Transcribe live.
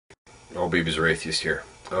All Babies Are Atheist here.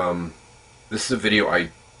 This is a video I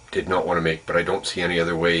did not want to make, but I don't see any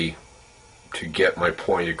other way to get my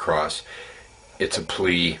point across. It's a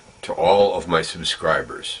plea to all of my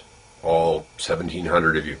subscribers, all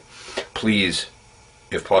 1,700 of you. Please,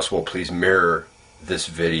 if possible, please mirror this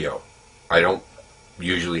video. I don't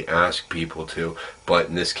usually ask people to, but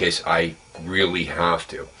in this case I really have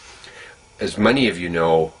to. As many of you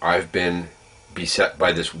know, I've been beset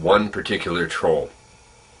by this one particular troll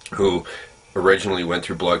who originally went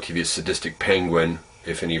through Blog TV as Sadistic Penguin,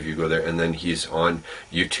 if any of you go there, and then he's on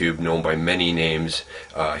YouTube known by many names.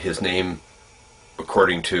 His name,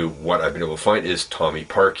 according to what I've been able to find, is Tommy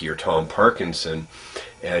Parky or Tom Parkinson,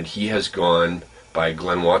 and he has gone by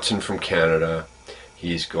Glenn Watson from Canada.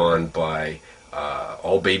 He's gone by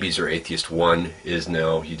All Babies Are Atheist 1 is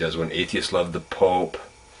now, he does one, Atheists Love the Pope,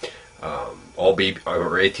 All Babies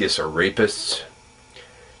Are Atheists Are Rapists.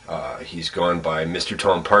 He's gone by Mr.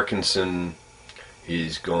 Tom Parkinson.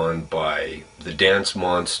 He's gone by The Dance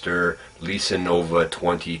Monster, Lisa Nova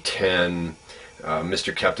 2010,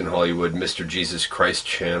 Mr. Captain Hollywood, Mr. Jesus Christ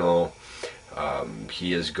Channel.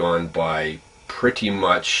 He has gone by pretty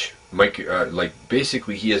much,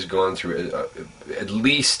 basically he has gone through, at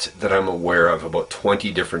least that I'm aware of, about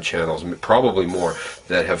 20 different channels, probably more,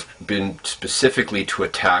 that have been specifically to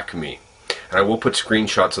attack me. And I will put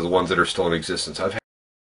screenshots of the ones that are still in existence. I've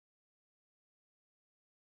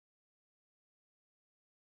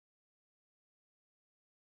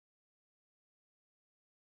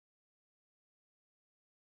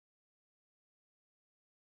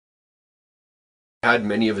had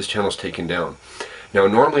many of his channels taken down. Now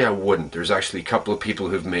normally I wouldn't. There's actually a couple of people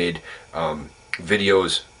who've made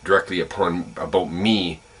videos directly about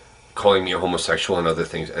me, calling me a homosexual and other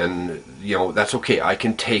things, and you know, that's okay. I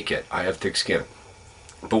can take it. I have thick skin.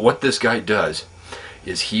 But what this guy does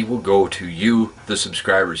is he will go to you, the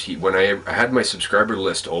subscribers. When I had my subscriber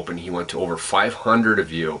list open, he went to over 500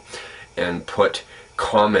 of you and put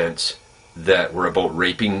comments that were about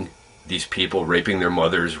raping these people, raping their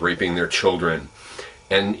mothers, raping their children,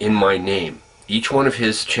 and in my name. Each one of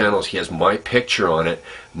his channels, he has my picture on it,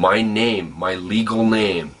 my name, my legal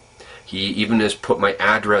name. He even has put my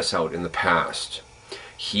address out in the past.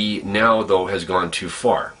 He now, though, has gone too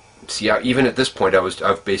far. See, even at this point,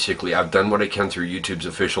 I've done what I can through YouTube's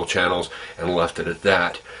official channels and left it at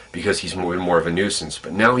that, because he's more of a nuisance.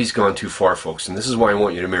 But now he's gone too far, folks, and this is why I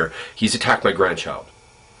want you to mirror. He's attacked my grandchild.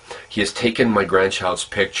 He has taken my grandchild's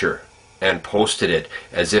picture and posted it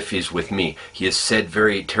as if he's with me. He has said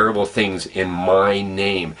very terrible things in my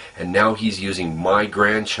name, and now he's using my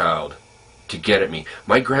grandchild to get at me.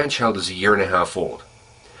 My grandchild is 1.5 years old.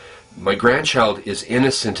 My grandchild is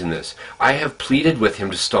innocent in this. I have pleaded with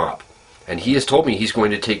him to stop, and he has told me he's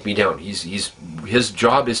going to take me down. His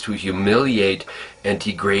job is to humiliate and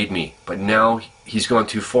degrade me, but now he's gone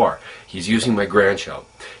too far. He's using my grandchild.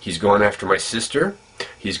 He's gone after my sister.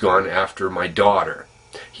 He's gone after my daughter.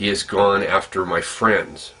 He has gone after my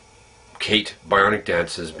friends. Kate Bionic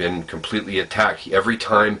Dance has been completely attacked. Every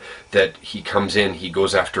time that he comes in, he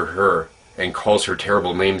goes after her and calls her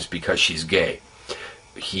terrible names because she's gay.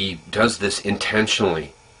 He does this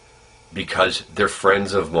intentionally because they're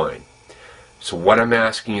friends of mine. So what I'm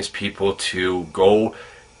asking is people to go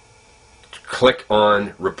click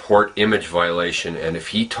on report image violation, and if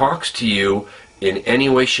he talks to you in any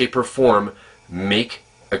way, shape, or form, make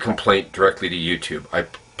a complaint directly to YouTube.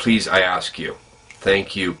 Please, I ask you.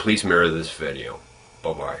 Thank you. Please mirror this video.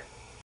 Bye-bye.